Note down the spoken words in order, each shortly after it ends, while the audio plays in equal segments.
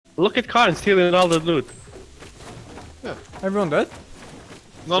Look at Khan stealing all the loot. Yeah. Everyone dead?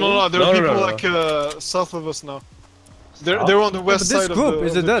 No. There are people like south of us now. They're on the west side of the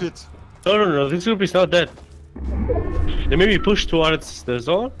is it dead? pit. No. This group is not dead. They maybe push towards the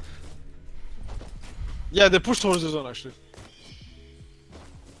zone. Yeah, they push towards the zone actually.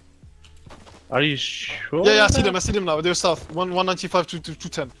 Are you sure? Yeah, I see them now. They're south. 195 to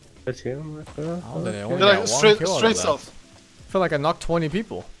 210. Let's see them. They're like straight south. I feel like I knocked 20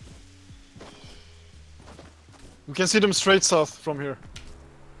 people. You can see them straight south from here.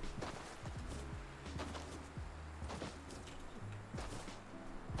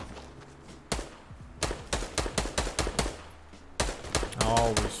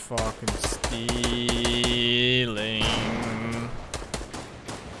 Always fucking stealing.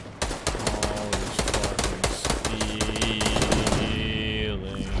 Always fucking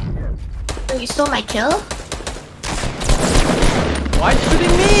stealing. Oh, you stole my kill? Why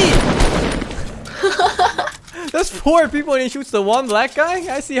shooting me? There's 4 people and he shoots the one black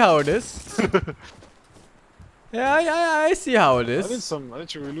guy? I see how it is. Yeah, I see how it is. I need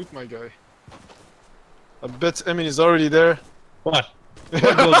to reloot my guy. I bet Emin is already there. What?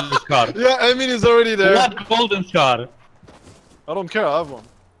 What golden scar? Yeah, Emin is already there. What golden scar? I don't care, I have one.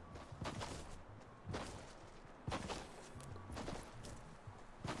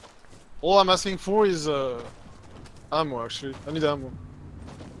 All I'm asking for is ammo actually. I need ammo.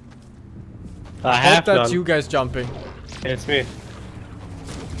 I hope have that's none. you guys jumping. It's me.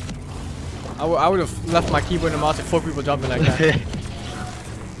 I would have left my keyboard and mouse if 4 people jumping like that.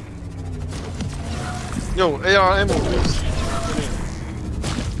 Yo, AR ammo please.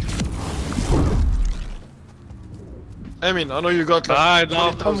 Emin, I know you got like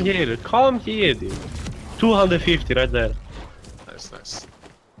now come here, dude. 250 right there. Nice.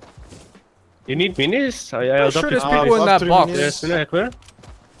 You need minis? I I'm sure adopted there's people in that box. Yes, where?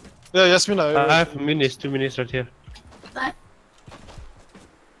 Yeah, Yasmina. I have minis, 2 minis right here. What?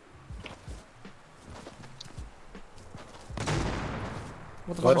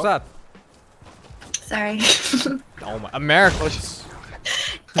 What the fuck was that? Sorry. Oh my, Americans.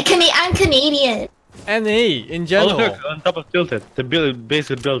 I'm Canadian. NA in general. Oh, look, on top of tilted. The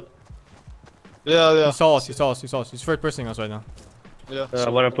basic build. Yeah. He saw us. He's first personing us right now. Yeah.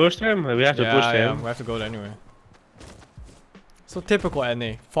 Wanna push them? We have to push them. Yeah, we have to go there anyway. So typical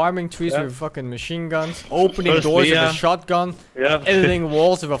NA. Farming trees with fucking machine guns, opening doors with a shotgun, editing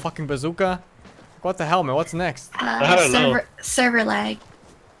walls with a fucking bazooka. What the hell, man? What's next? Server lag.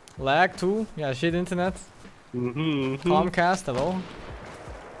 Lag too? Yeah, shit internet. Comcast, hello?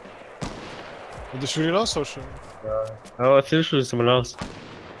 Are they shooting us or shooting? Oh, I think shooting someone else.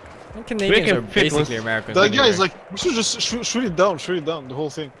 And Canadians are basically Americans. That guy is like, we should just shoot it down, the whole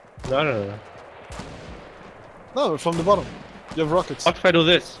thing. No. No, from the bottom. You have rockets. What if I do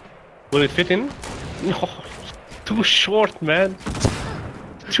this? Will it fit in? No, too short, man.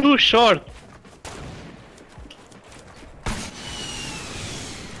 Too short.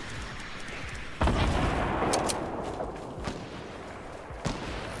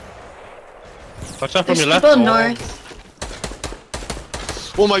 Watch out from your left. North.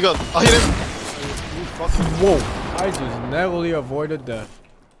 Oh my god, I hit him! Whoa, I just narrowly avoided death.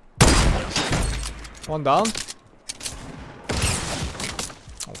 One down.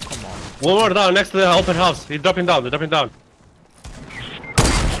 Oh, come on. One more down next to the open house. He's dropping down,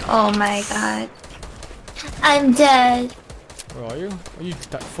 Oh my god. I'm dead. Where are you? Are you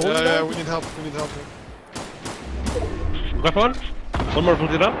full? Yeah, we need help, here. Got one? One more,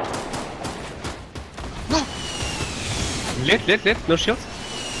 put it up. No! Lit, no shields.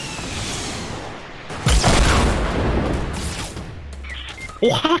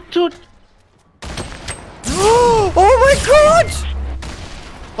 What, dude? Oh my god!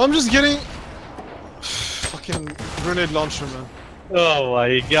 I'm just getting fucking grenade launcher, man. Oh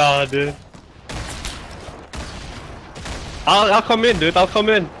my god, dude. I'll come in, dude. I'll come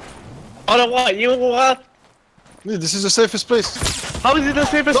in. Oh no, what? You what? This is the safest place. How is it the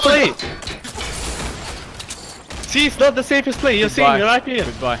safest place? See, it's not the safest place. You're seeing it right here.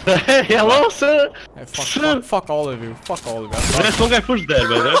 Goodbye. Hello, sir. Hey, fuck all of you. Fuck all of you. There's one guy pushed there,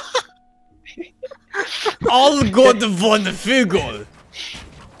 man. All God von Fugel.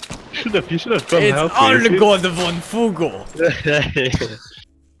 You should have come help me. It's all me. God von Fugel.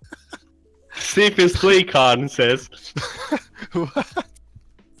 Safest play, Khan says. What?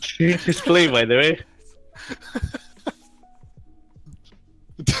 Safest play, by the way.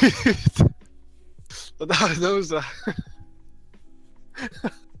 Dude. That was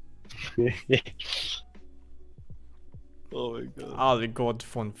Oh my god. Ali God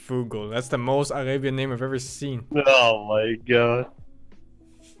von Fugel. That's the most Arabian name I've ever seen. Oh my god.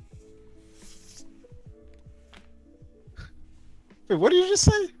 Wait, what did you just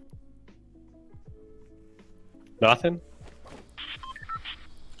say? Nothing.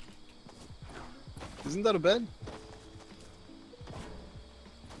 Isn't that a bed?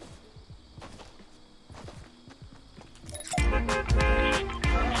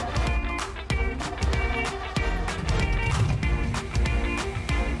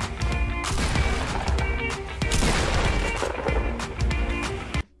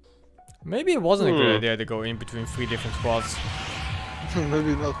 Maybe it wasn't a good idea to go in between 3 different spots.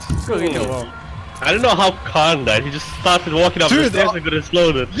 Maybe not. Good either well. I don't know how Khan died. He just started walking up the stairs and could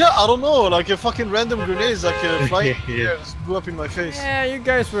explode it. Yeah, I don't know. Like a fucking random grenades, like flying here, just blew up in my face. Yeah, you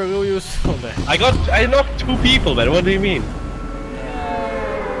guys were real useful there. I knocked 2 people, man. What do you mean?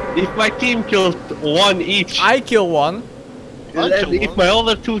 If my team killed 1 each. I kill 1. If my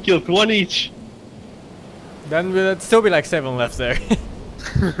other 2 killed 1 each. Then we'd still be like 7 left there.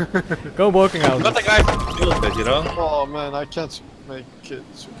 Go working out. Not the guy who killed it, you know? Oh man, I can't make it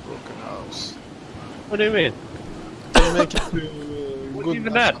to broken house. What do you mean? Can make it to What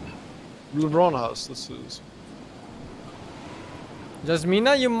even that? LeBron house. This is.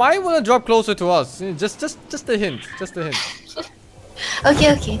 Jasmina, you might want to drop closer to us. Just a hint. Just a hint.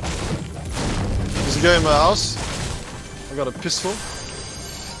 Okay, okay. There's a guy in my house. I got a pistol.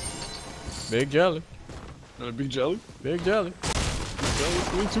 Big jelly. And a big jelly. Big jelly.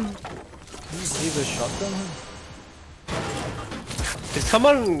 Me too. He's a shotgun. Is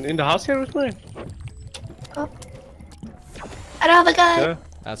someone in the house here with me? Oh. I don't have a gun. Yeah.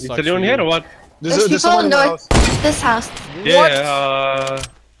 That Is sucks anyone for here you. or what? There's There's people someone in my north house. this house. Yeah,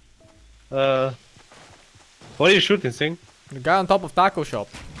 what are you shooting, Sing? The guy on top of taco shop.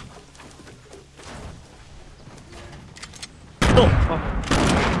 No.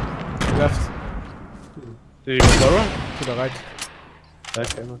 Left. Did you go forward? To the right.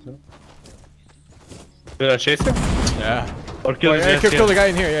 Okay, not so. Did I chase him? Yeah. Or kill Oh, him? yeah, kill the guy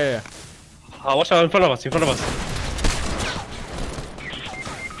in here, yeah. Watch out, in front of us, in front of us.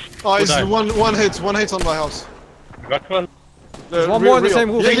 Oh, it's died? one hit on my house. Got one. There's one more on the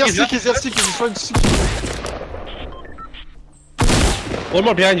same roof. Yeah, stickies, he's trying to stick. One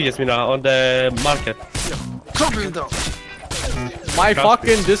more behind you, Yasmina, on the market. Copy it down. My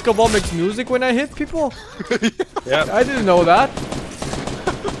fucking disco ball makes music when I hit people? Yeah, I didn't know that.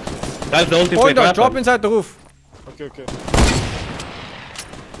 that's the ultimate Point out, weapon. drop inside the roof. Okay, okay.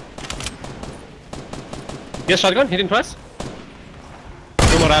 Yes, shotgun, hitting twice.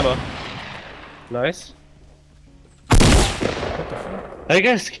 No more ammo. Nice. Hey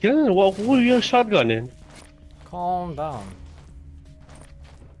guys, kill what were you shotgunning? Calm down.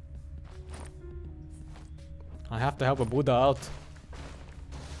 I have to help a Buddha out.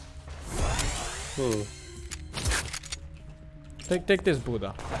 Take this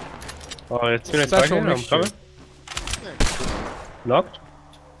Buddha. Oh, it's been Special attacking. I'm mixture. coming. Knocked.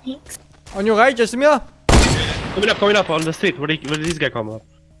 Thanks. On your right, Jasmina. Coming up on the street. Where did this guy come up?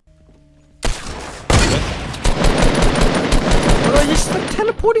 Bro, you're just like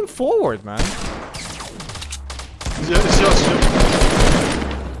teleporting forward, man. Yeah, it's yours,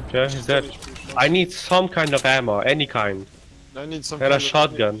 yeah. Yeah, he's dead. I need some kind of ammo, any kind. I need some. And a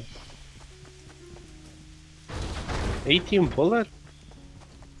shotgun. 18 bullet?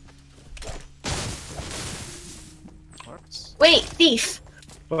 Wait, thief.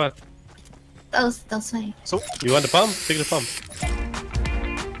 What? Those way. So You want the pump? Take the pump.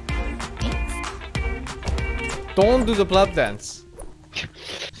 Don't do the blood dance.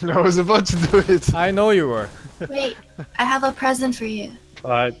 I was about to do it. I know you were. Wait, I have a present for you.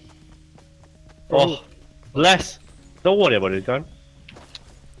 Alright. Oh, bless. Don't worry about it, gun.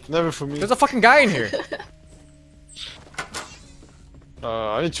 Never for me. There's a fucking guy in here.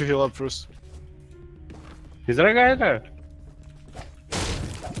 I need to heal up first. Is there a guy there?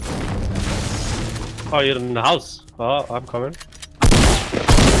 Oh, you're in the house. Oh, I'm coming.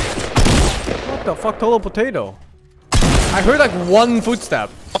 What the fuck, total potato? I heard like one footstep.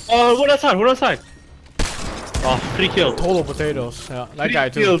 Oh, one outside, one outside. Oh, 3 kills. Total potatoes. Yeah, that 3 guy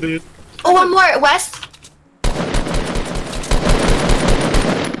too. kills, dude. Oh, one more, west.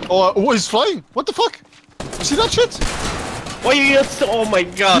 Oh, he's flying! What the fuck? You see that shit? Oh, oh my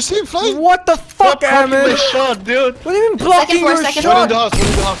god. You see him flying? What the fuck, Stop blocking Amin? my shot, dude. What do you mean blocking floor, your second One in shot? the house, one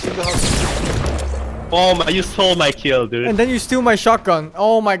in the house, Oh my, you stole my kill, dude. And then you steal my shotgun.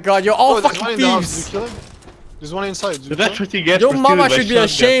 Oh my god, you're all there's one fucking in the house. Did thieves. you kill him? There's one inside. Did you kill That's him? what you get Your for mama stealing should be my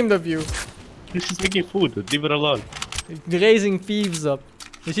ashamed of you. shotgun. She's making food, dude. Leave it alone. Raising thieves up.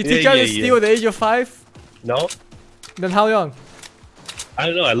 Did she Yeah, teach you how to yeah, steal at the age of 5? No? Then how young? I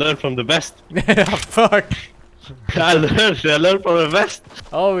don't know, I learned from the best. Fuck. I learned from the best.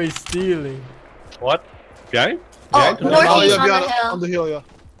 Always stealing. What? Behind? Oh, Yeah, northeast yeah, on the behind- hill. on the hill, yeah.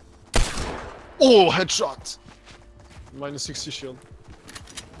 Oh, headshot. Minus 60 shield.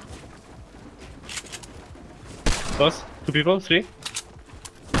 Close. 2 people, 3. You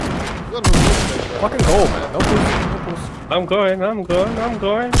got no boost, man. Fucking go, man. No boost. I'm going.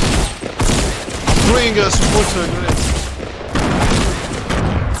 Throwing a support grenade.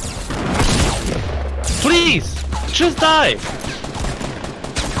 Please! Just die!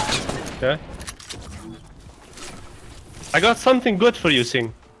 Okay. I got something good for you,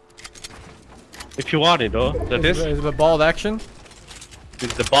 Sing. If you want it, though. That is. Is it a bald action?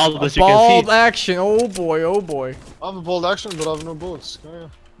 It's the ball that you Bald can see. action. Oh boy, oh boy. I have a bold action, but I have no bullets. Yeah.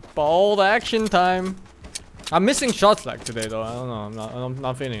 Bald action time. I'm missing shots like today though. I don't know. I'm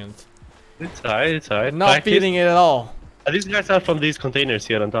not feeling it. It's alright. Not feeling it at all. These guys are from these containers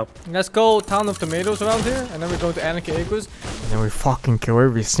here on top. Let's go Town of Tomatoes around here, and then we go to Anarchy Acres, and then we fucking kill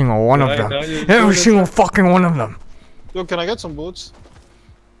every single one of them. Every single fucking one of them. Yo, can I get some bullets?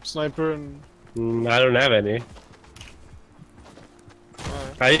 Sniper and... I don't have any.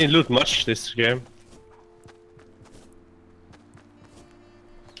 I didn't loot much this game.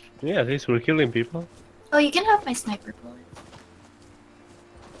 Yeah, at least we're killing people. Oh, you can have my sniper bullets.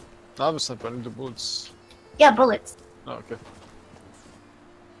 I have a sniper, I need the bullets. Yeah, bullets. Oh, okay.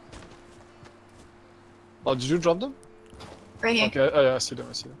 Oh, did you drop them? Right here. Okay, oh yeah, I see them.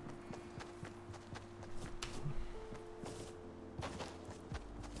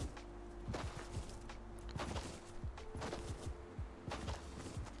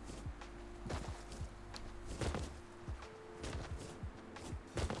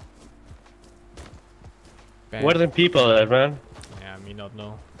 Bam. Where are the people at, man? Yeah, me not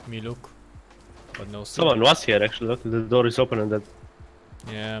know. Me look. But no see. Someone was here actually, look, the door is open and that.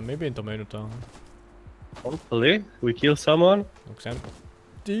 Yeah, maybe in Tomato Town. Hopefully, we kill someone. Looks empty.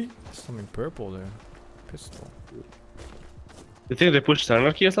 There's something purple there. Pistol. You think they pushed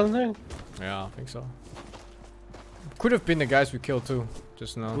anarchy or something? Yeah, I think so. Could have been the guys we killed too,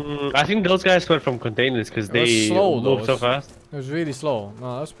 just now. I think those guys were from containers because It was they slow, moved though. so fast. It was really slow.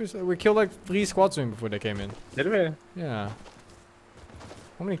 No, that's pretty we killed like 3 squads before they came in. Did we? Yeah.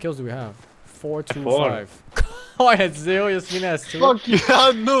 How many kills do we have? 4, 2, 4. 5. Oh, I had 0, Yasmin has 2. Fuck you, I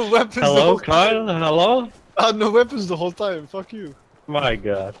had no weapons the Hello, whole Kyle? time. Hello? I had no weapons the whole time, fuck you. My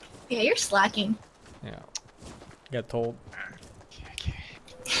god. Yeah, you're slacking. Yeah. Get told.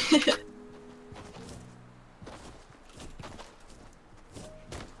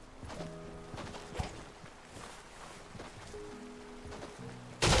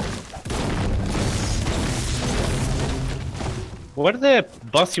 Where the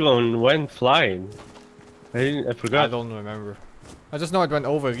bus even went flying? I forgot. I don't remember. I just know it went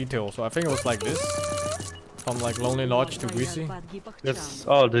over retail, so I think it was like this. From like Lonely Lodge to Greasy. That's,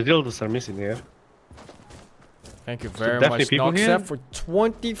 oh, the dildos are missing here. Thank you very definitely much, people here? Noxef, for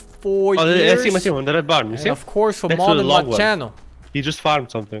 24 Oh, years. I see on the red barn, you And see? of course for Next to the modding long my one. channel. He just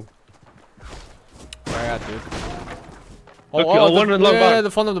farmed something. Where at, dude? Look, Oh, one the, with long yeah, barn.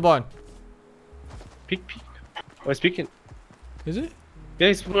 the front of the barn. Peek. Oh, he's peeking. Is it? Yeah,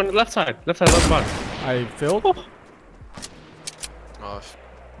 he's on the left side, left barn. I failed. Oh. Oh,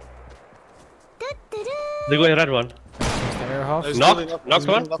 They're going red one. The air half. he's Knock, building up, knock he's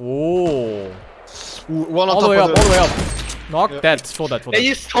one. building up. Whoa. One on All top the way of up, all the way up. Knock Yeah. that, for that, for Hey, that.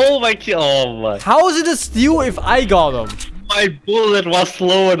 you stole my kill. Oh my. How is it a steal if I got him? My bullet was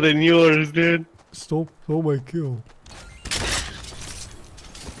slower than yours, dude. Stop my kill.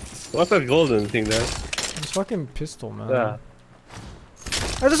 What's that golden thing there? It's fucking pistol, man. Yeah.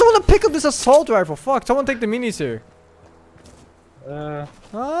 I just want to pick up this assault rifle. Fuck, someone take the minis here.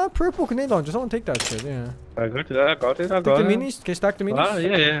 Purple grenade launcher. Someone take that shit, yeah. I got it. Take the minis. Can you stack the minis? Ah,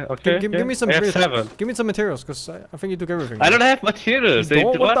 yeah, okay. Give me some I have materials. 7. Give me some materials, because I think you took everything. I don't have materials. You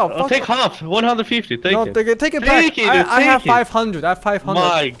don't? What the I'll fuck? take half. 150. Take No, it. take it back. Take it, I have take it. 500. I have 500.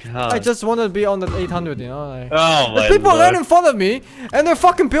 My god. I just want to be on that 800, you know? Like. Oh my The people lord. right in front of me, and they're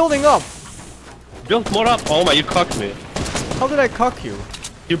fucking building up. Built more up. Oh my, you cocked me. How did I cock you?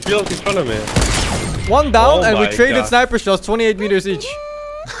 You built in front of me. One down, Oh and we my traded God. sniper shots, 28 meters each.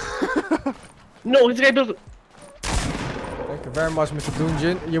 No, this guy built. Thank you very much, Mr.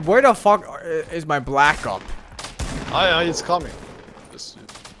 Dungeon. Where the fuck is my black up? It's coming. Just,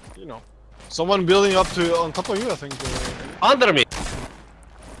 you know. Someone building up to on top of you, I think. Under me.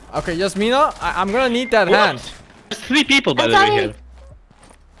 Okay, Yasmina, I'm gonna need that hand. There's 3 people by I'm the way sorry. here.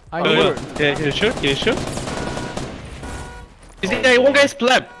 I need her. Can you shoot? Can you shoot? Is it one guy's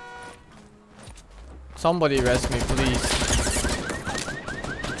pleb? Somebody rest me, please.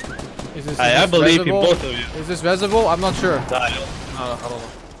 Is this, I believe in both of you. Is this visible? I'm not sure. I don't know.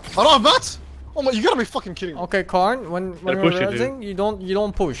 I don't have bats? Oh my, you gotta be fucking kidding me. Okay, Karn, when you're push it, resing, you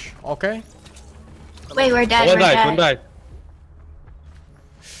don't push, okay? Wait, we're dead. One We're died, one dead. died.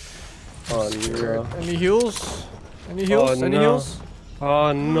 Oh no. Any heals? Any heals? Oh, Any no. heals?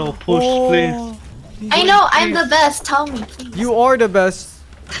 Oh no, push please. I know. I'm the best. Tell me, please. You are the best.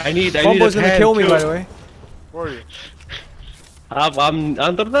 I need Bumbo's a gonna hand, kill me, too. by the way. Where are you? I'm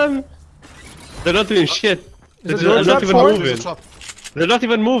under them. They're not doing shit. Is it They're your not trap, even Karn? moving. There's a trap. They're not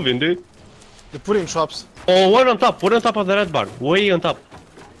even moving, dude. They're putting traps. Oh, one on top of the red barn. Way on top.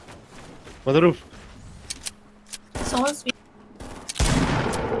 On the roof. Someone's.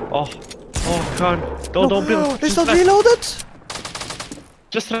 Oh, can't. Don't build. It's Just not rest. reloaded.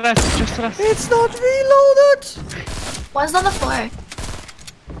 Just rest. It's not reloaded. One's on the floor.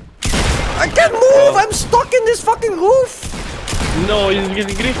 I can't move. I'm stuck in this fucking roof. No, he's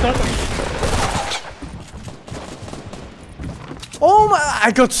getting griefed out. Oh my!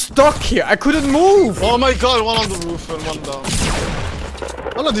 I got stuck here. I couldn't move. Oh my god, one on the roof and one down.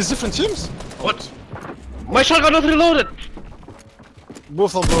 Oh no, these different teams? What? My shotgun not reloaded.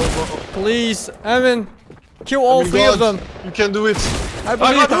 Both of them. Please, Evan, kill all three of them. You can do it. I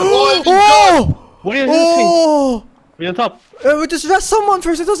believe. got them. Oh! What are you thinking? Oh! We're on top. Just rest someone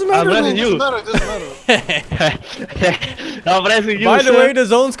first. It doesn't matter. I'm resing you. It doesn't matter. I'm resing you. By the sir. way, the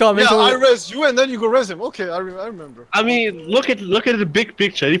zone's coming. Yeah, so I res you and then you go res him. Okay, I remember. I mean, look at the big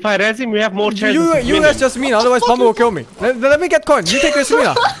picture. If I res him, we have more chances. you of guys winning. just me. Otherwise, Bumbo will kill me. Let me get coin. You take this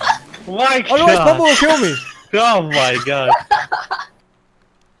Mina. My Otherwise, God. Bumbo will kill me. Oh my God.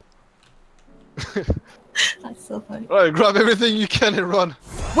 That's so funny. Alright, grab everything you can and run.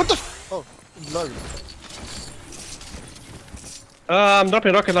 What the f— Oh, blood. I'm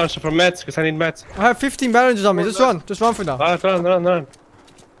dropping rocket launcher for meds because I need meds. I have 15 bandages on me. Just run. Just run for now. Run.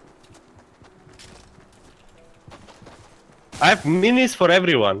 I have minis for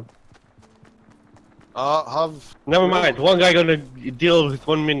everyone. Have... Never mind. One guy gonna deal with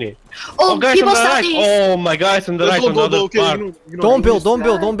one mini. Oh, guys people on the right. southeast. Oh my guys on the right. On the other barn. Don't build. Don't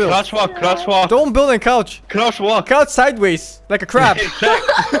build. Don't build. Crouch walk. Don't build and couch. Crouch walk. Couch sideways like a crab.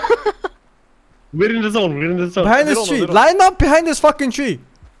 We're in the zone. Behind They this don't know, tree. they don't- Line up behind this fucking tree.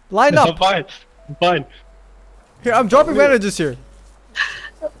 Line I'm up. fine. Here, I'm dropping bandages here.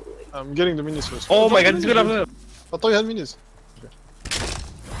 I'm getting the minis first. Oh my God, he's gonna. I thought you had minis.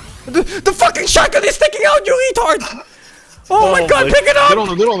 The fucking shotgun is sticking out, you retard! Oh my God, pick it They up!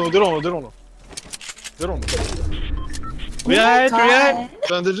 don't know. We are it.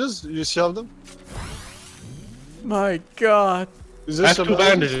 Bandages? You still have them? My God. Is I this have a two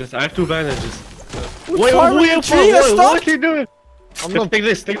bandages. Wait, tree is stuck? What are you doing? I'm not... Take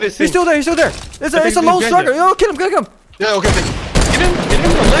this. He's still there. It's a think lone he's striker. dead. Yo, kill him. Yeah, okay. Get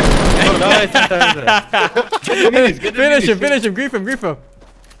him on the left. No, Finish him, grief him.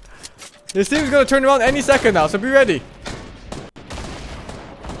 This team's gonna turn around any second now, so be ready.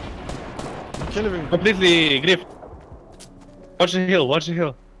 Can't even... Completely grip. Watch the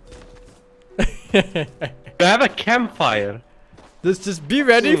hill. You have a campfire. Just be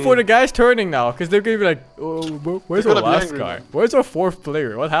ready for the guys turning now, because they're gonna be like, oh, where's our They're gonna be last angry guy? now. Where's our fourth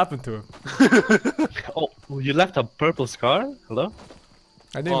player? What happened to him? Oh, you left a purple scar? Hello?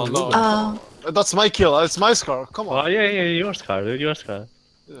 I didn't Oh, even no. look. That's my kill. It's my scar. Come on. Oh, yeah, your scar, dude. Your scar.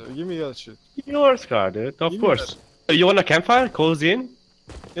 Yeah, give me that shit. Your scar, dude. Of Give me course. You want a campfire? Cozy in?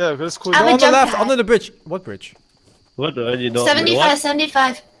 Yeah, that's cool. I'm On the jump left, pad. under the bridge. What bridge? What? You don't. 75, What?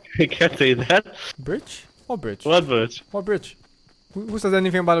 75. You can't say that. Bridge? What bridge? What bridge? What bridge? Who says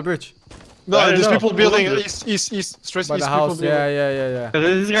anything about a bridge? No, I don't there's know. people building Wonder. east, straight By east. the house. People building. Yeah.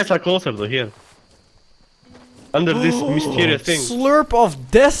 These guys are closer though, here. Under this mysterious thing. Slurp of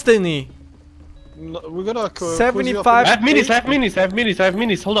destiny. No, we're gonna... 75. I have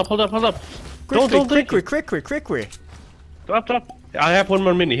minis. Hold up. Quick. Drop. I have one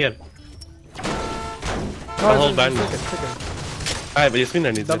more mini here. No, whole band. Alright, but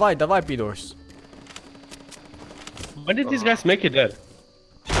Yasmina needs it. Давай, Pidors. When did these guys make it there?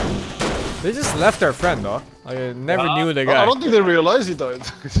 They just left their friend, though. I never Wow. knew the I guy. don't think they realize he died.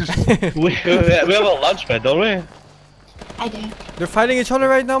 we have a launch pad, don't we? I do. They're fighting each other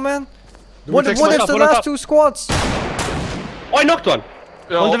right now, man. Do we What take if sniper? the One on last top. two squads? Oh, I knocked one!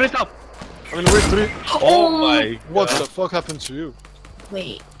 Yeah, On the very top! I mean, wait, three. Oh my What god. the fuck happened to you?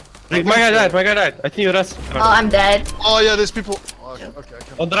 Wait. Like, my guy died. I think you rest. Oh, I'm dead. Oh yeah, there's people. Oh, okay, I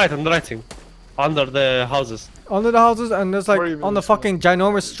can. On the right thing. Under the houses. Under the houses, and there's like Where are you on the moving from? fucking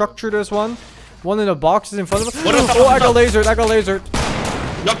ginormous structure. There's one. One in the boxes in front of us. What is up, Oh, what I is got up?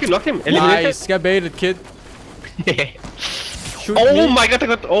 lasered. Knock him. Eliminated. Nice, get baited, kid. Shoot Oh me. my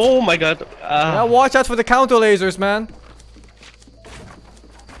god, oh my god. Yeah, watch out for the counter lasers, man.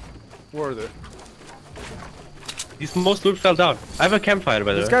 Where are they? His most loot fell down. I have a campfire,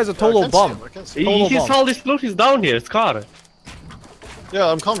 by the way. This guy's a total bum. He's all this loot is down here. It's car. Yeah,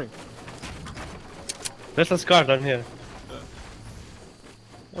 I'm coming. There's a scar down here.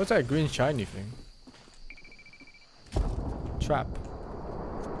 What's that green shiny thing? Trap.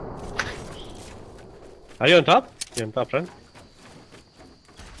 Are you on top? You're on top, right?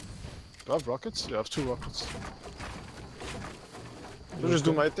 Do I have rockets? Yeah, I have 2 rockets. I'll just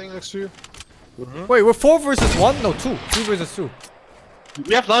do my thing next to you. Wait, we're 4 versus 1? No, 2. 2 versus 2.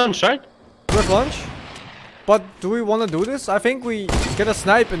 We have lunch, right? We have lunch? But do we want to do this? I think we get a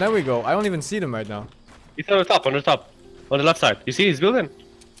snipe and then we go. I don't even see them right now. He's on the top, on the top. On the left side. You see his building?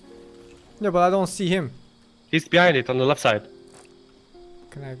 Yeah, but I don't see him. He's behind it on the left side.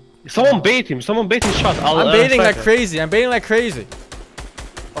 Can I... Someone bait him. Someone bait his shot. I'm baiting like crazy. I'm baiting like crazy.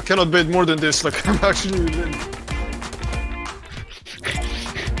 I cannot bait more than this. Like, I'm actually...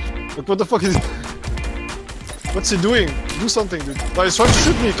 Like, what the fuck is... What's he doing? Do something, dude. Why he's trying to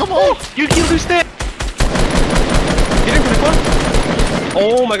shoot me? Come on! You killed this thing! Get him for the front!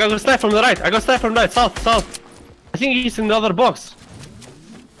 Oh my god, I got sniped from the right. I got sniped from the right. South, south. I think he's in the other box.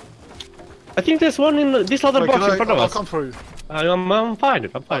 I think there's one in this other box in front of us. I'll come for you. I'm fine,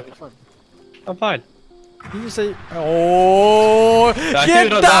 I'm fine. I'm fine. You say... Oh! Get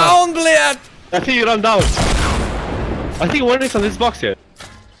down, Bled! I think you run down. I think one is on this box here.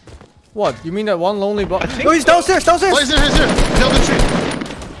 What? You mean that one lonely box? Oh, he's downstairs, downstairs! Oh, he's here, he's here! Down the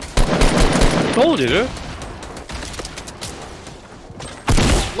tree! Told you, dude.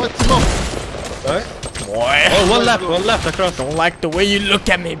 Light him up! Alright. Boy. Oh, one left across. Don't like the way you look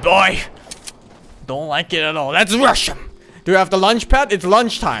at me, boy. Don't like it at all. Let's rush him. Do you have the lunch pad? It's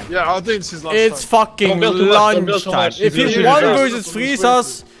lunchtime. Yeah, I think it's his lunchtime. It's fucking lunchtime. If you 1 versus freeze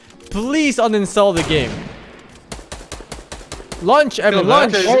us, please uninstall the game. Lunch, Evan,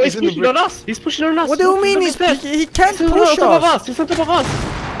 lunch. Okay, oh, he's pushing on us. He's pushing on us. What do you mean he can't push us? He's on top of us.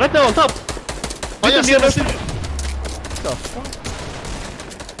 Right now, on top. Oh, yes, What the fuck?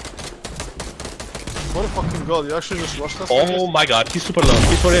 What a fucking god, you actually just rushed us? Oh my god, he's super low.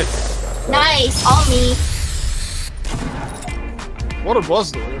 He's for it. Nice, all me. What a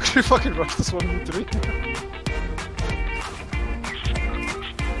boss though, you actually fucking rushed us 1v3.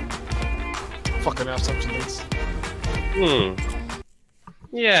 Fucking have some teammates.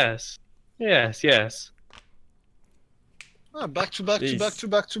 Yes. Yes, yes. Ah, back to back to back to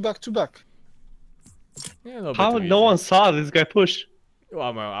back to back to back. Yeah, how no one saw this guy push?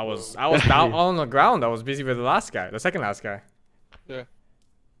 Well, I was down on the ground. I was busy with the last guy, the second last guy. Yeah.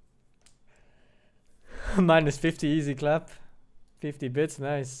 Minus 50 easy clap. 50 bits,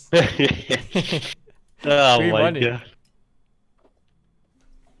 nice. Oh Free my money. god.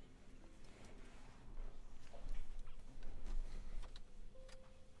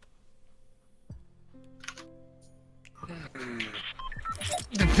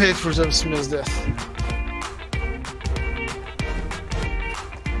 They paid for Jem Smith's death.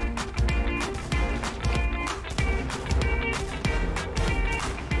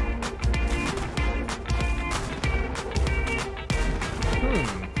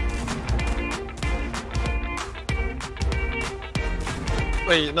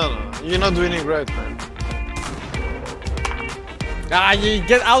 Wait, no, you're not doing it right, man. Ah, you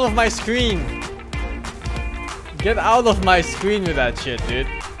get out of my screen. Get out of my screen with that shit, dude.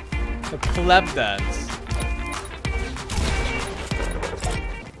 The clap dance.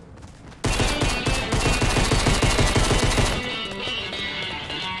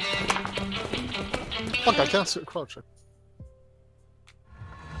 Fuck, I can't crouch.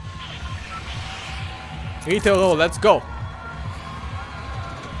 Retail roll, let's go.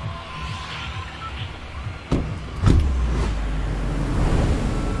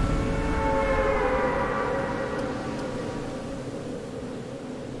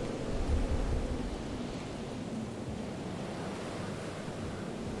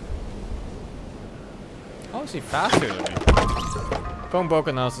 How is he faster than me? Going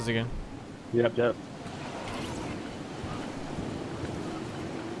broken houses again. Yep, yep.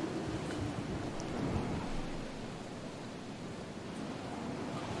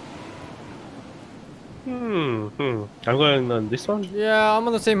 I'm going on this one. Yeah, I'm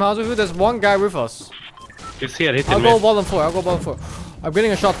on the same house with you. There's one guy with us. He's here, hit him. I'll go bottom floor. I'll go bottom floor. I'm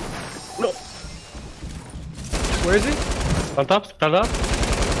getting a shot. No. Where is he? On top, stand up.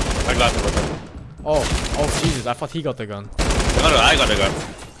 I got him. Oh Jesus! I thought he got the gun. I got the gun.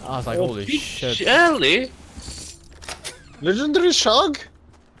 I was like, holy shit. Shelly. Legendary Shog?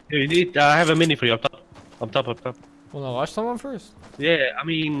 You need, I have a mini for you up top. Up top. Wanna rush someone first? Yeah, I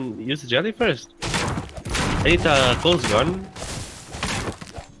mean, use the jelly first. I need a close gun.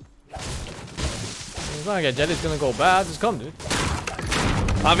 It's not like a jelly's gonna go bad. Just come, dude.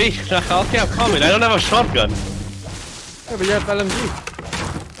 I mean, okay, I'm coming. I don't have a shotgun. Yeah, but you have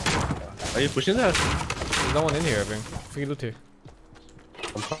LMG. Are you pushing that? There's no one in here, I think. Free loot here.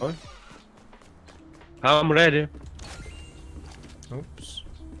 I'm coming. I'm ready. Oops.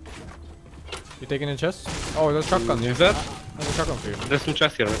 You taking a chest? Oh, there's a shotgun. Is that? There's a shotgun for you. There's some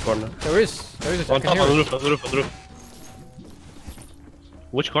chest here in the corner. There is a chest. On top, on the roof, on the roof, on the roof.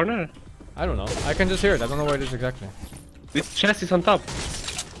 Which corner? I don't know. I can just hear it. I don't know where it is exactly. This chest is on top.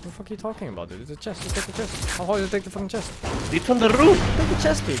 What the fuck are you talking about, dude? It's a chest. Just take the chest. How hard is it to take the fucking chest? It's on the roof. Take the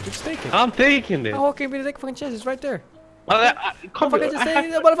chest, dude. Just take it. I'm taking it. How hard can you take the fucking chest? It's right there. Come Motherfucker, just take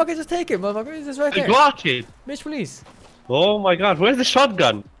it. Motherfucker, just take it. Motherfucker, it's just right I there. got it. Bitch, please. Oh my god, where's the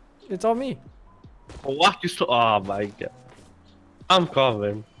shotgun? It's on me. What you so? Oh my god. I'm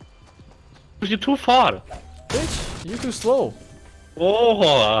coming. You're too far. Bitch, you too slow.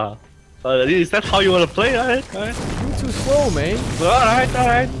 Oh. Is that how you wanna play? Alright, alright. You too slow, man. Alright,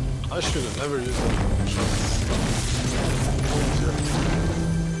 alright. I should have never used that.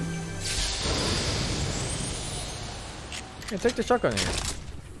 Yeah, take the shotgun here.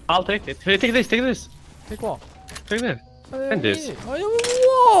 I'll take it. Hey, take this, take this. Take what? Take this. And this.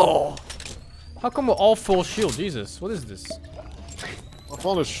 Whoa! How come we're all full shield? Jesus, what is this? I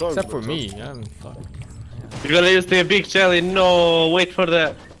found a shot. Except for me. I'm fuck. You're gonna use the big jelly. No, wait for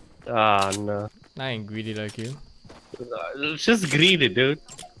that. Ah, no. I ain't greedy like you. Just greedy, dude.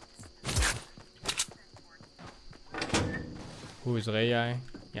 Who is Ray? Yeah,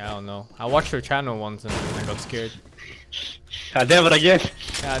 I don't know. I watched her channel once and I got scared. Never again.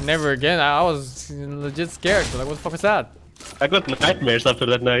 Yeah, never again. I was legit scared. Like, what the fuck is that? I got nightmares after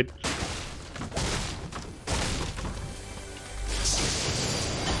that night.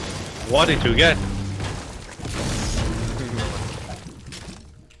 What did you get?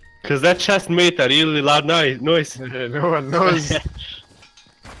 Cause that chest made a really loud noise. Yeah, no one knows.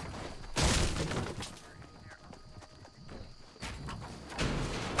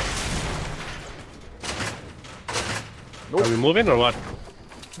 Are we moving or what?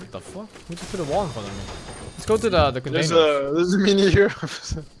 What the fuck? Who just put a wall in front of me? Let's go to the container. There's a mini here.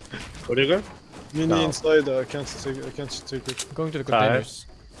 Where do you go? Mini No. inside. I can't take it. Going to the containers.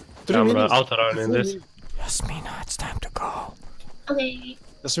 I'm minis. out around in this. Yasmina, it's time to go. Okay.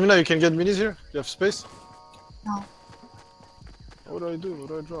 Yasmina, you can get minis here? You have space? No. What do I do? What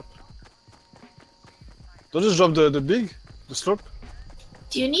do I drop? Don't just drop the big? The slurp?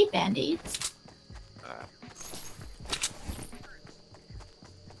 Do you need band-aids?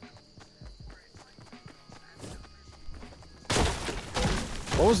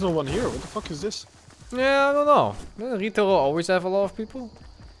 Why was no one here? What the fuck is this? Yeah, I don't know. Doesn't retail always have a lot of people?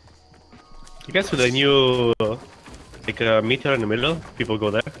 You guys with the new like meteor in the middle, people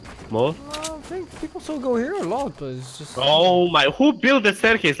go there more. I don't think people still go here a lot, but it's just... Oh my! Who built the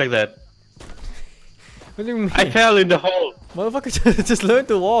staircase like that? What do you mean? I fell in the hole. Motherfucker, just learn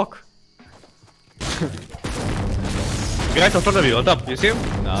to walk. Guys in front of you, on top. You see him?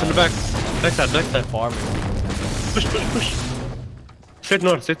 Nah. It's in the back. Next side, next side. Farming. Push, push, push. Straight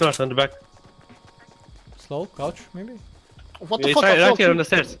north, on the back. Slow, crouch, maybe? What the Yeah, fuck? right here on the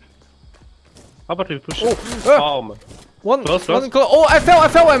stairs. How about we push? Oh, Oh man. one, Close, one close. close. Oh, I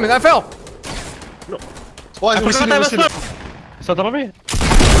fell, Emin, I fell! Why? I forgot I was left. It's on top of me.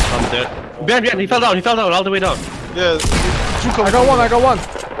 I'm dead. Behind, he fell down, all the way down. Yeah, two come. I got one.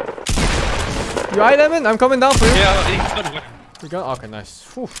 You alright, Emin? I'm coming down for you. Yeah, he's good. You got? Okay, nice.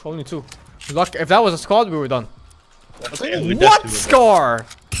 Whew, only two. Luck. If that was a squad, we were done. What? What scar?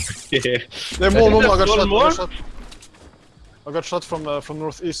 Yeah. Yeah, more. I got One shot. more? I got shot from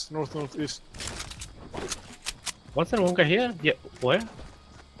northeast. Northeast. What's that one guy here? Yeah, where?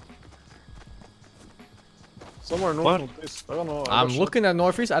 Somewhere What? northeast. I don't know. I'm looking at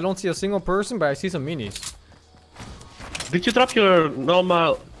northeast. I don't see a single person, but I see some minis. Did you drop your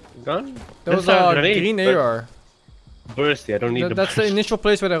normal gun? There was That's a grenade, green but AR. Bursty, I don't need the That's the burst. initial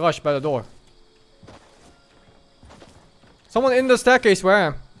place where they rush by the door. Someone in the staircase where I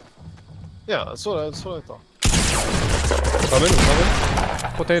am. Yeah, that's what I thought. Coming.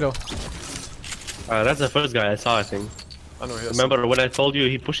 Potato. That's the first guy I saw, I think. I know. Yes. Remember when I told you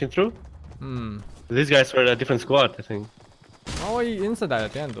he pushing through? Hmm. These guys were a different squad, I think. Oh, he insta died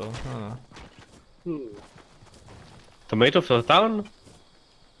at the end though. I don't know. Tomato for the town?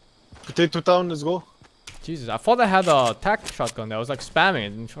 Potato town. Let's go. Jesus, I thought I had a tac shotgun there. I was like spamming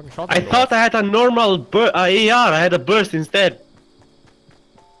it and fucking shot I thought I had a normal AR, I had a burst instead.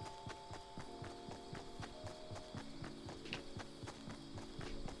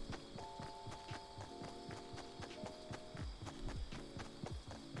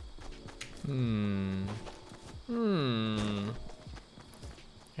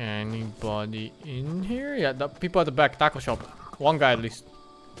 Anybody in here? Yeah, the people at the back, taco shop. One guy at least.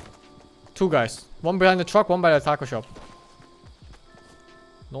 Two guys. One behind the truck, one by the taco shop.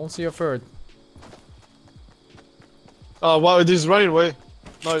 Don't see a third. Oh wow, it is running away.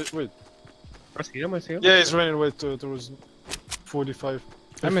 No, wait. I see him, I see him. Yeah, he's running away towards 45.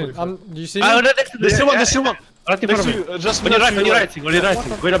 I mean, 45. do you see Oh, him? no, next to There's still one, there's still one. Right in Next front to of me. you, just On your right, next on to your you. right, on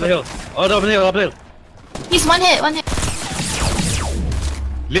your right. Going up the hill. Oh, up the hill, up the hill. He's one hit, one hit.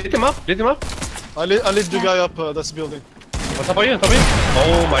 Lit him up, lit him up. I lit the guy up, that's building. What's up on you,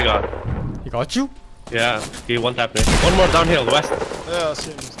 Oh my god. He got you? Yeah, he one tap me. One more downhill, west. Yeah, I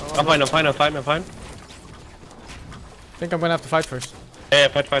see him. I'm fine, I'm fine, I'm fine, I'm fine. I think I'm gonna have to fight first. Yeah,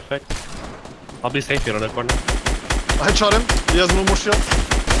 fight. I'll be safe here on the corner. I headshot him. He has no more shield.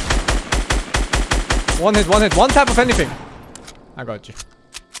 One hit. One tap of anything. I got you.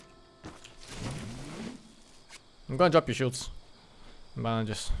 I'm gonna drop your shields.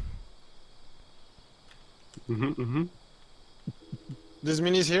 Bandages. There's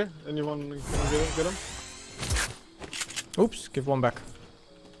minis here. Anyone can get him? Oops, give one back.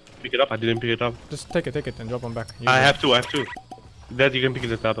 Pick it up, I didn't pick it up. Just take it and drop one back. Use I it. have two. That you can pick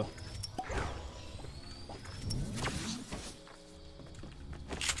it up.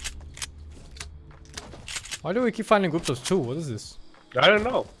 Why do we keep finding groups of two? What is this? I don't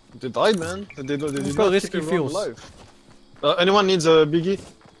know. They died, man. They did Let's not go keep risky everyone fuels. alive. Anyone needs a biggie?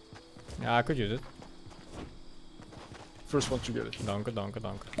 Yeah, I could use it. First one to get it. Danke.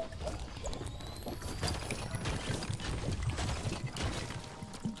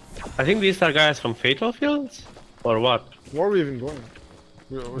 I think these are guys from Fatal Fields? Or what? Where are we even going?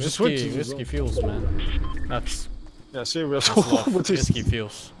 We're just waiting. Risky fuels, man. That's Yeah, see, we have to love. with this. Risky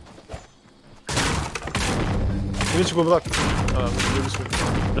fuels. We need to go back. Maybe this way.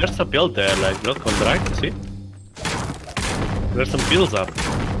 There's a build there, like, look on the right, see? There's some builds up.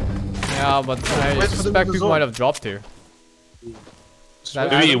 Yeah, but I Wait for the suspect people zone. might have dropped here.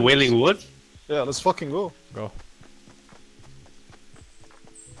 That- Maybe Wailing Woods? Yeah, let's fucking go. Go.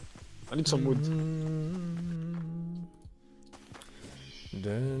 I need some wood.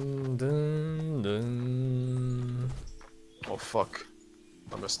 Dun. Oh fuck.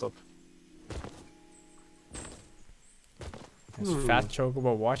 I messed up. Is Fat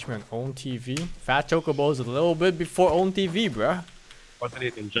Chocobo watch me on own TV? Fat Chocobo is a little bit before own TV, bruh. What did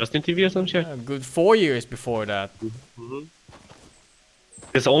it in Justin TV or some shit? A good 4 years before that.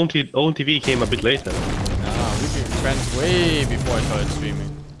 This own TV came a bit later. Nah, we've been friends way before I started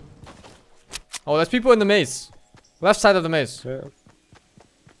streaming. Oh, there's people in the maze. Left side of the maze. Yeah.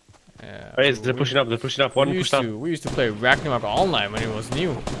 Yeah, Hey, they're pushing up, One pushed up. we used to play Ragnarok online when it was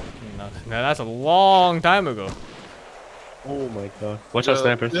new. Now that's a long time ago. Oh my god. Watch out,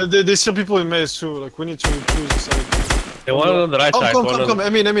 snipers. Yeah, there's still people in maze too. Like we need to choose the side. They one on the right side. Come. I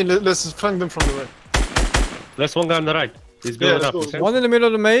mean, let's flank them from the right. There's one guy on the right. He's building up. let's okay? go. One in the middle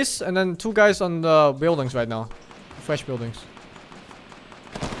of the maze, and then two guys on the buildings right now. Fresh buildings.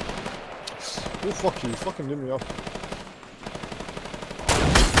 Oh fuck you! Fucking lit me up.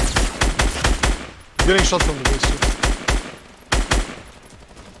 Getting shot from the base too.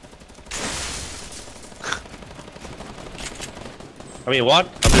 I mean, what?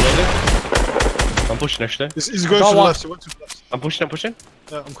 I'm reloading. I'm pushing actually. He's going Got to the one. left. He went to the left. I'm pushing.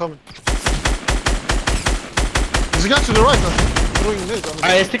 Yeah, I'm coming. There's a guy to the right now. Throwing nades on the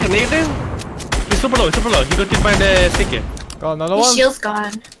I stick a nade in. He's super low. He got hit by the sticky. Got another His one. shield's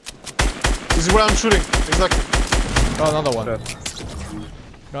gone. This is where I'm shooting. Exactly. Got another one.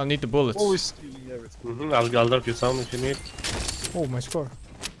 Gonna need the bullets. Always stealing everything. I'll drop you some if you need. Oh, my score.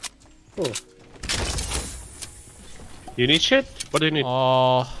 Oh. You need shit? What do you need?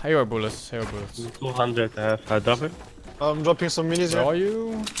 Oh, AR bullets. 200 I have. I'll drop it. I'm dropping some minis Where here. are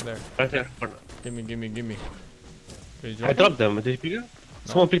you? There. Right there. Corner. Gimme. Did you I drop dropped them. Did you pick them?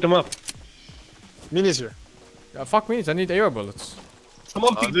 Someone picked them up. Minis here. Fuck me, I need AR bullets.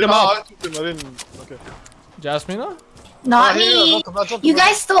 Someone picked I them up. took them. I didn't. Okay. Jasmina? Not here, I me. dropped them, I dropped You them.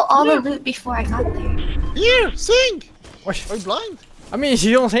 guys stole all the loot before I got there. Here, sing. What? Are you blind? I mean,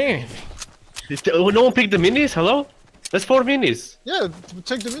 she don't say anything. No one picked the minis? Hello? That's 4 minis. Yeah,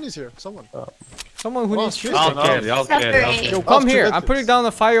 take the minis here. Someone. Someone who Oh, needs shit. I'll carry. Separate. Yo, come to here. get I'm putting this. down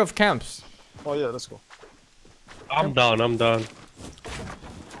a fire of camps. Oh yeah, let's go. I'm down.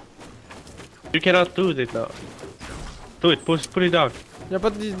 You cannot do it now. Do it. Put it down. Yeah,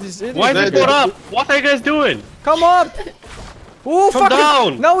 but this idiot. Why They- did you put up? What are you guys doing? Come up! Ooh, Come fucking.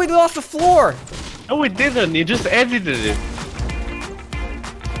 down. No, we lost the floor. No, we didn't. You just edited it.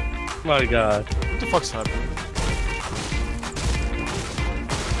 My god. What the fuck's happening?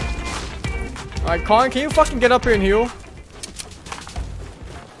 Alright, Colin, can you fucking get up here and heal?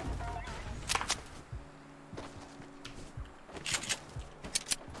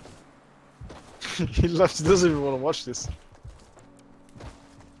 He left. He doesn't even want to watch this.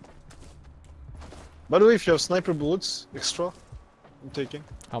 By the way, if you have sniper bullets extra, I'm taking.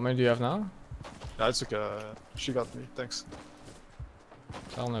 How many do you have now? Yeah, it's okay. She got me. Thanks.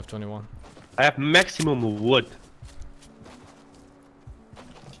 I only have 21. I have maximum wood.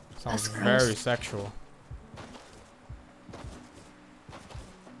 Sounds That's very gross. sexual.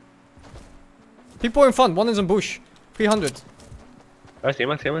 People in front, one is in bush. 300. I see,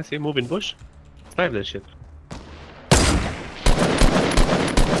 I see. Move in bush. Snipe that shit.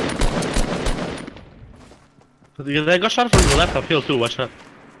 They got shot from the left uphill too, watch out.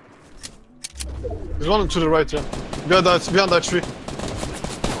 There's one to the right, yeah. Behind that tree.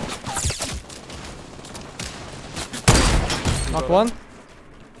 Knock one.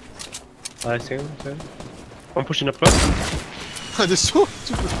 I see him, I'm pushing up close. There's so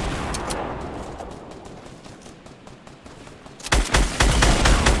stupid.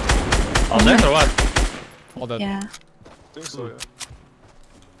 All dead or what? All dead. Yeah. I think so, yeah.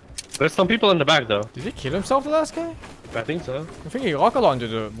 There's some people in the back though. Did he kill himself, the last guy? I think so. I think he rocket launched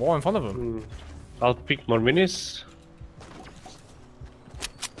the wall in front of him. I'll pick more minis.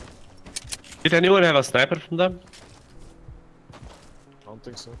 Did anyone have a sniper from them? I don't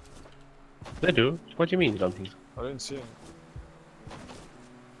think so. They do. What do you mean you don't think so? I didn't see him.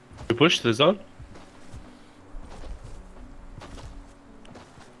 You pushed the zone?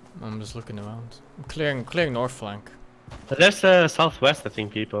 I'm just looking around. I'm clearing north flank. There's southwest, I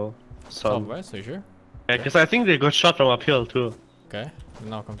think, people. Some. Southwest, are you sure? Yeah, because I think they got shot from uphill too. Okay,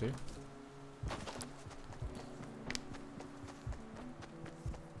 then I'll come to you.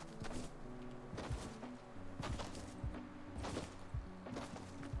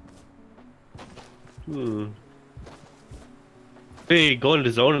 They go in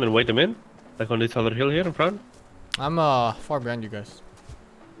the zone and wait them in? Like on this other hill here in front? I'm far behind you guys.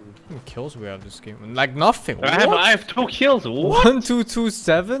 How many kills we have this game? Like nothing. I have 2 kills. What? 1, 2, 2,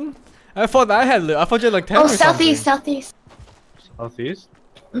 7? I thought you had like 10 Oh, or something. southeast, southeast. Southeast?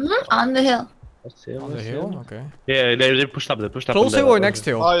 On the hill. Let's see. On the hill? Okay. Yeah, they pushed up. They pushed up. Close on hill the- or next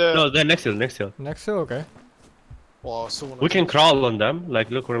hill? Oh, yeah. No, they're next hill. Next hill. Next hill, okay. Wow, someone. We can crawl on them. Like,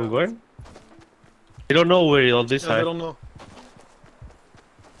 look where I'm going. They don't know where on this Yeah, they side. don't know.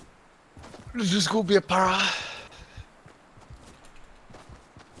 Let's just go be a para.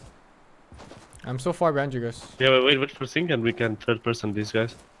 I'm so far behind you guys. Yeah, wait for Sing and we can third person these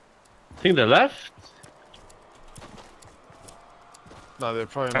guys. I think they left. No, they're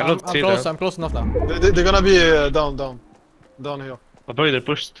probably I not. don't see them. I'm close enough now. They're gonna be down here. Probably they're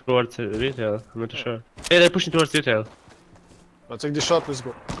pushed towards retail. I'm not too sure. Yeah, they're pushing towards retail. I'll take the shot. Let's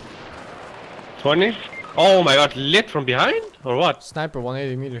go. 20. Oh my god, lit from behind or what? Sniper,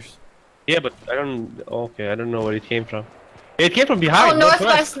 180 meters. Yeah, but I don't. Okay, I don't know where it came from. It came from Oh, behind.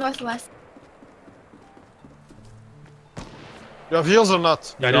 northwest. You have heals or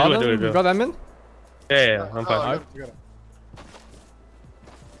not? Yeah, You do it. You got them in? Yeah, I'm Oh, fine. I got it.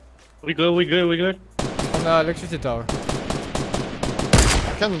 We good. On the electricity tower.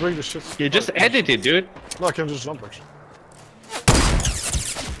 I can't break the shit. You just edit it, dude. No, I can just jump actually.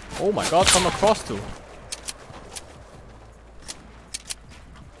 Oh my god, from across too.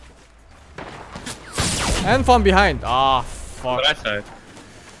 And from behind. Ah, On fuck. the right side.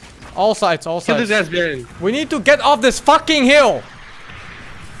 All sides, all Kill this sides. ass behind. We need to get off this fucking hill!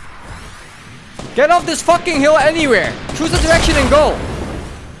 Get off this fucking hill anywhere! Choose a direction and go!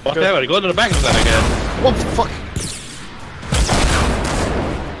 Whatever, go to the back of that, I guess. What the fuck?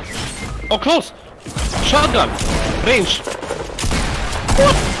 Oh, close! Shotgun! Range!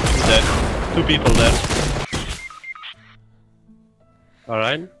 What? Dead. 2 people dead.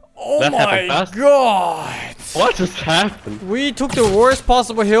 Alright. Oh That happened my fast. god! What just happened? We took the worst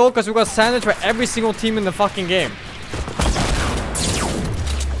possible hill because we got sandwiched by every single team in the fucking game.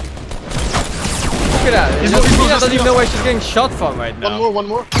 Look at that. Mina doesn't even know where she's getting shot from right now. One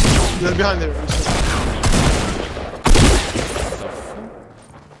more. They're behind there.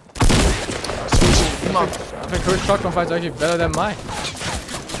 Come on. I think her shotgun fight's actually better than mine.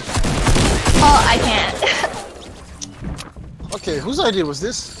 Oh, I can't. Okay, whose idea was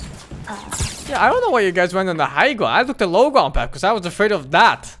this? Yeah, I don't know why you guys went on the high ground. I took the low ground path because I was afraid of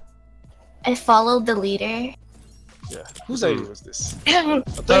that. I followed the leader. Yeah. Whose idea was this? I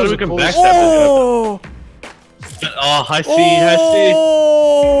thought we can backstab Oh! this guy. Oh, I see.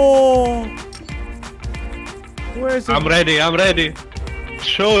 Oh! Where is it? I'm ready.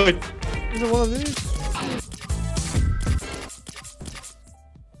 Show it. Is it one of these?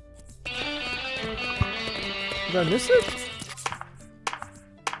 Did I miss it?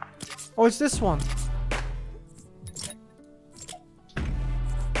 Oh, it's this one.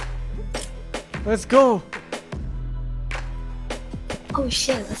 Let's go. Oh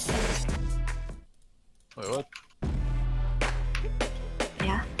shit, let's see. Wait, what?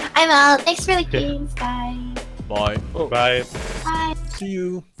 Yeah. I'm out. Thanks for the games, guys. Bye. Oh. Bye. Bye. See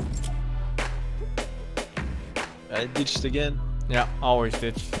you. I ditched again. Yeah, always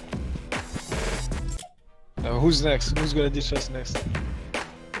ditch. Who's next? Who's gonna ditch us next?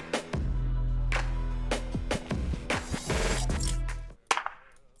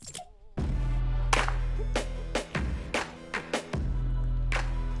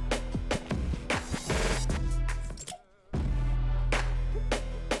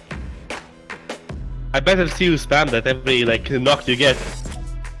 I better see you spam that every like knock you get.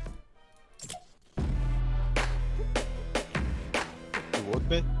 What,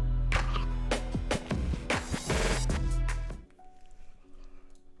 man?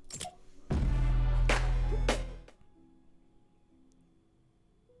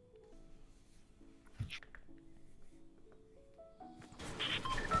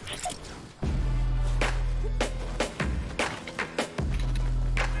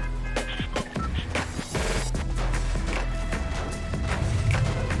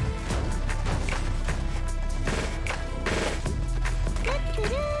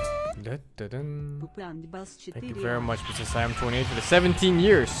 Thank you very much, Mr. Sam28 for the 17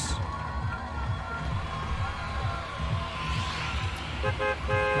 years.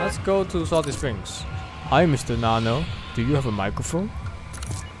 Let's go to Salty Springs. Hi, Mr. Nano. Do you have a microphone?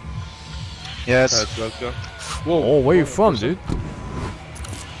 Yes, Let's go. Whoa, oh, where you from, dude?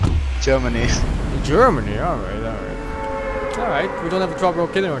 Germany. Germany, alright. Alright, we don't have a trouble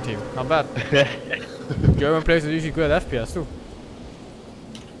kid in our team. Not bad. German players are usually good at FPS too.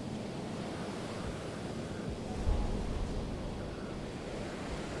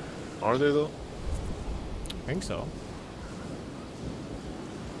 Are they though? I think so.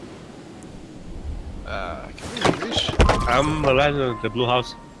 Can we reach? I'm right in the blue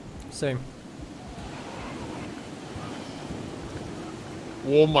house. Same.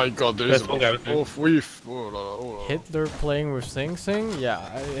 Oh my god, there is That's one guy with me. Oh, we've. Oh, la, la, oh, la. Hitler playing with SingSing? Yeah,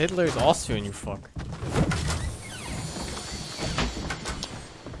 Hitler is Austrian, you fuck.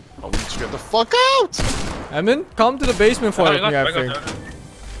 I want to get the fuck out! Emin, come to the basement for me, I think.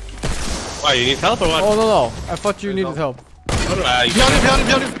 Why, you need help or what? Oh, no. I thought you needed help. Behind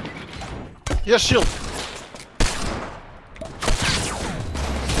him! Yeah, shield!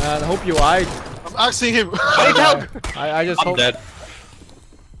 And I hope you hide. I'm axing him! I need help! I just I'm hope. dead.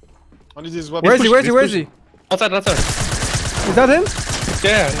 I need his weapon. Where is he? Where is he? Where is he? Outside. Is that him?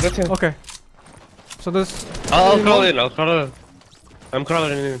 Yeah, that's him. Okay. So this. I'll crawl in, I'm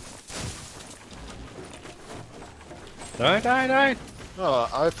crawling in. Die.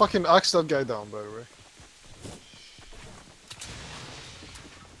 I fucking axed that guy down, by the way.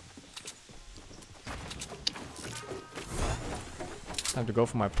 Time to go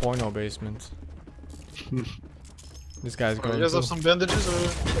for my porno basement. This guy's going. You guys have some bandages or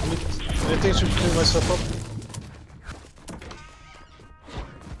anything to clean myself up?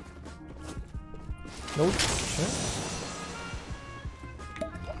 Nope. Shit.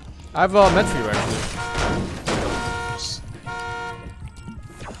 I have a med for you actually.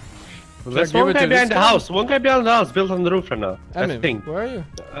 There's one guy behind the house. One guy behind the house, built on the roof right now. That's the thing. Where are you?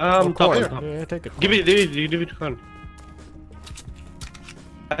 Top. Yeah, take it. Give it to Con.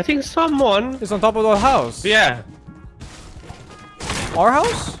 I think someone. It's on top of the house. Yeah. Our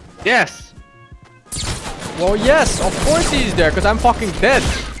house? Yes. Well, yes, of course he's there, because I'm fucking dead.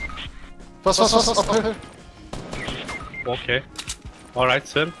 Fast, up here. Okay. Alright,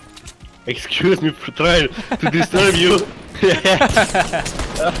 sir. Excuse me for trying to disturb you.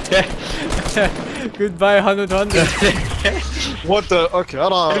 Goodbye, 100. What the? Okay, I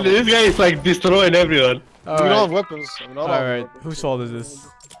don't have. This guy is like destroying everyone. We don't have weapons. I mean, I don't have Alright, weapons. whose fault is this?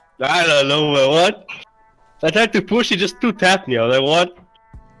 I don't know, but what? I tried to push, he just two-tapped me. I was like, what?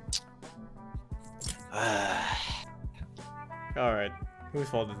 Alright, whose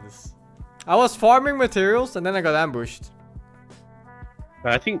fault is this? I was farming materials and then I got ambushed.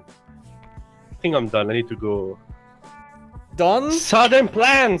 I think I'm done. I need to go. Done? Sudden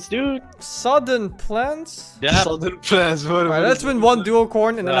plans, dude. Sudden plans? Yeah. Southern plans. Alright, let's win one duo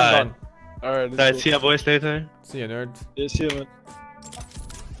corn and then I'm done. Alright, Alright, see ya boys later. See ya, nerd. Yeah, see you, man.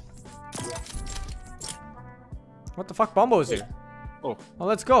 What the fuck? Bombo's here. Oh. Oh,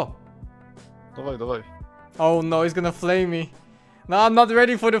 let's go. Давай. Oh no, he's gonna flame me. No, I'm not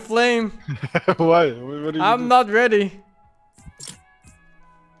ready for the flame. Why? What do you I'm do? not ready.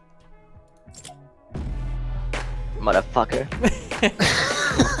 Motherfucker.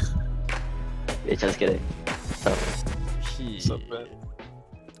 Bitch, just kidding. What's up, man?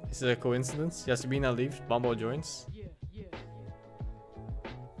 Is it a coincidence? Yasmina leaves, Bumbo joins.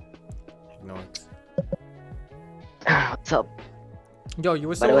 Ignore it. What's up? Yo, you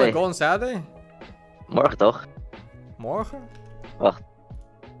were By still the gonna way. go on Saturday? Morgen toch? Morgen? Wacht.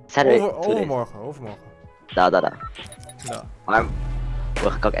 Saturday. 2 days. Overmorgen. Daar. Ja. Maar...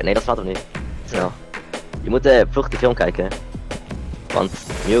 Wacht, kan ik Nederlands praten of niet? Snel. Je moet vroeg de film kijken. Want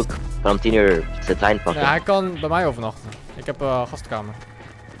Nuke kan om 10 uur zijn trein pakken. Ja, hij kan bij mij overnachten. Ik heb gastkamer.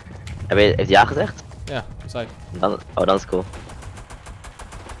 Heeft hij ja gezegd? Ja, dat zei ik. Dan is cool.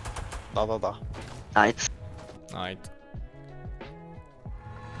 Da. Right. Night.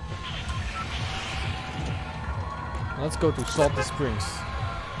 Let's go to Salty Springs.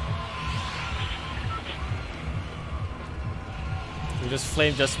 We just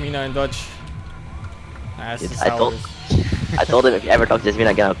flamed Jasmina in Dutch. That's Dude, just I how told- it is. I told him if you ever talk to Jasmine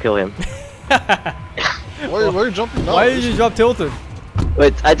again, I'll kill him. Why are you jumping down? Why did you drop tilted?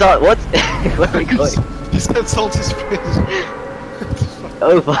 Wait, I thought, what? Where are we going? He said salty springs.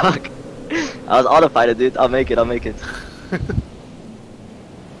 Oh fuck. I was autofighter, dude. I'll make it.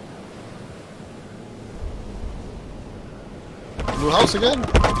 Blue house again?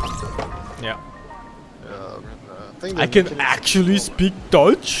 Yeah. Yeah, I think I can actually speak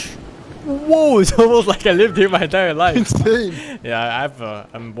Dutch? Whoa, it's almost like I lived here my entire life. insane. Yeah,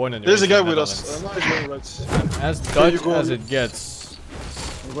 I'm born in There's a raised guy in with the us. Netherlands. I'm not going right. As you Dutch go. as it gets.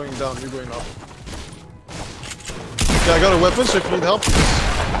 I'm going down, you're going up. Yeah, I got a weapon, so if you need help, you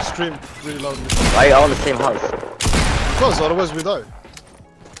just scream really loudly. Why are you all in the same house? Because otherwise we die.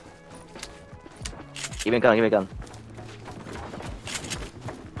 Give me a gun.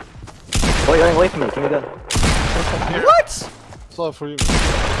 Oh, you're running away from me. Give me a gun. What? It's all for you.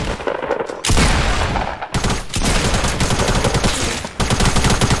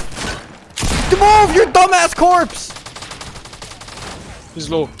 Move, you dumbass corpse! He's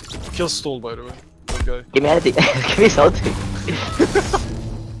low. Kill stole, by the way. That guy. Give me anything. Give me something.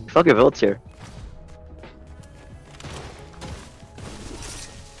 Fuck your vulture.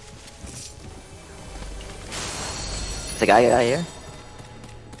 There's a guy here.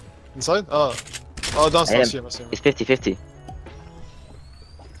 Inside? Oh, downstairs. I see him. It's 50-50.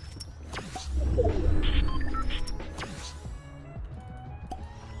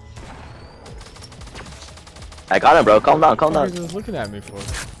 I got him, bro. Calm down. What are you just looking at me for?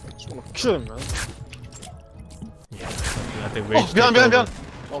 Just wanna kill him, man. Yeah, let the rage Oh, behind. take over.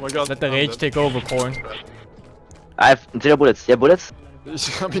 Oh my god. Let the I'm rage dead. take over, Corn. I have 0 bullets. You have bullets?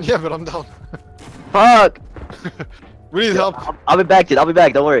 I mean, yeah, but I'm down. Fuck! We need help. I'll be back, dude. I'll be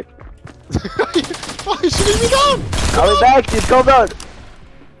back. Don't worry. Why are you shooting me down? I'll be back, dude. Calm down.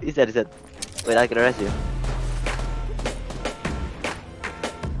 He's dead. Wait, I can arrest you.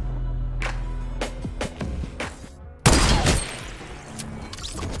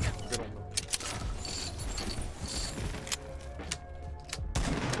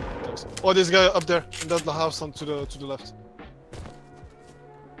 Oh, this guy up there in that house on to the left.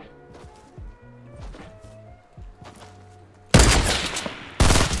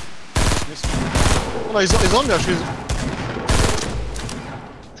 Missed. Oh no, he's on me actually.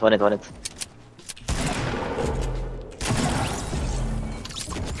 It's one it.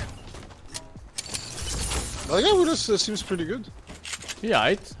 That guy with us seems pretty good. Yeah,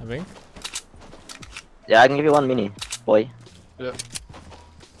 I think. Yeah, I can give you one mini, boy. Yeah.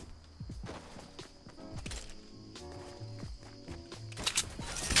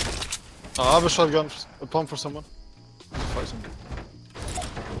 I have a shotgun, a pump for someone. Fight him.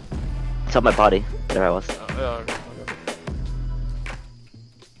 It's up my body. There I was. Yeah, okay.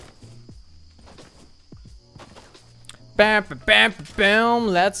 Bam,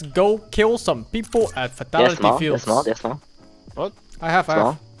 let's go kill some people at Fatality Fields. They're small. What? I have.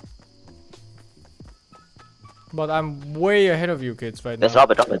 Small. But I'm way ahead of you kids right Let's now.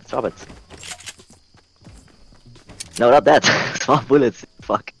 drop it. No, not that. Small bullets.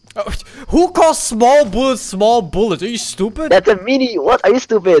 Fuck. Oh, who calls small bullets? Are you stupid? That's a mini. What? Are you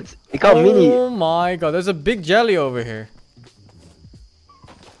stupid? You call mini. Oh my god, there's a big jelly over here.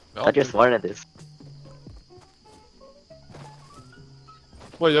 I thought you're smarter than this.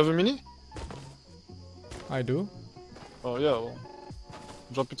 Wait, you have a mini? I do. Oh yeah, well.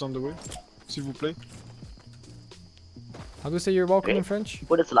 Drop it on the way. S'il vous plaît. How do you say you're welcome in French?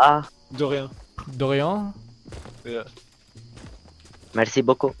 Bullets là. De rien. Dorian? Yeah. Merci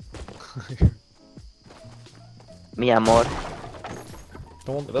beaucoup. Mi amor.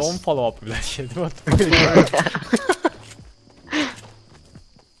 Don't follow up with that shit. What?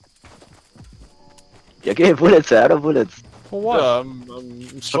 You're getting bullets, man. I have bullets. For what? Yeah,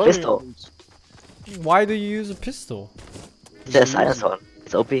 I'm struggling. pistol. Why do you use a pistol? It's a silence one.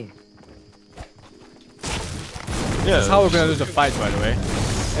 It's OP. Yeah. That's how we're gonna lose the fight, by the way.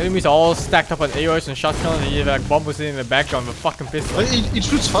 Enemies are all stacked up on AOS and shotguns, and you have like bombers sitting in the background with a fucking pistol. It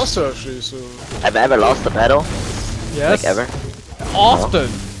shoots faster actually, so. Have I ever lost a battle? Yes. Like ever? Often.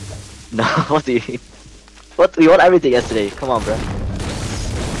 No, what do you mean? What? We won everything yesterday. Come on, bro.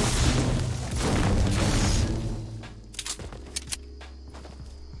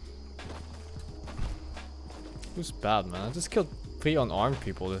 Who's bad, man? I just killed 3 unarmed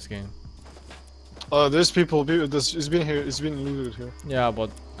people this game. There's people. It's been here. It's been looted here. Yeah,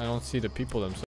 but I don't see the people themselves.